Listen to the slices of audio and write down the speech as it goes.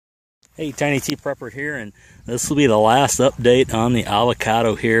Hey, TinyT Prepper here, and this will be the last update on the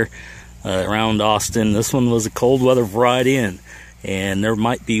avocado here around Austin. This one was a cold weather variety, and there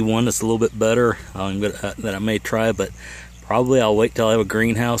might be one that's a little bit better that I may try, but probably I'll wait till I have a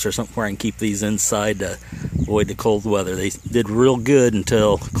greenhouse or something where I can keep these inside to avoid the cold weather. They did real good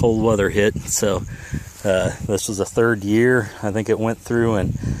until cold weather hit, so this was the third year I think it went through,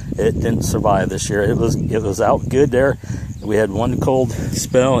 and it didn't survive this year. It was out good there. We had one cold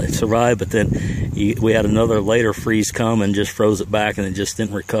spell, it survived, but then we had another later freeze come and just froze it back, and it just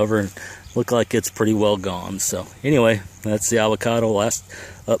didn't recover and looked like it's pretty well gone. So anyway, that's the avocado. Last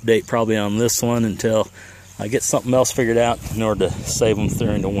update probably on this one until I get something else figured out in order to save them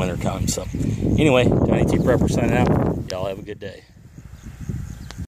during the winter time. So anyway, TinyT Prepper signing out. Y'all have a good day.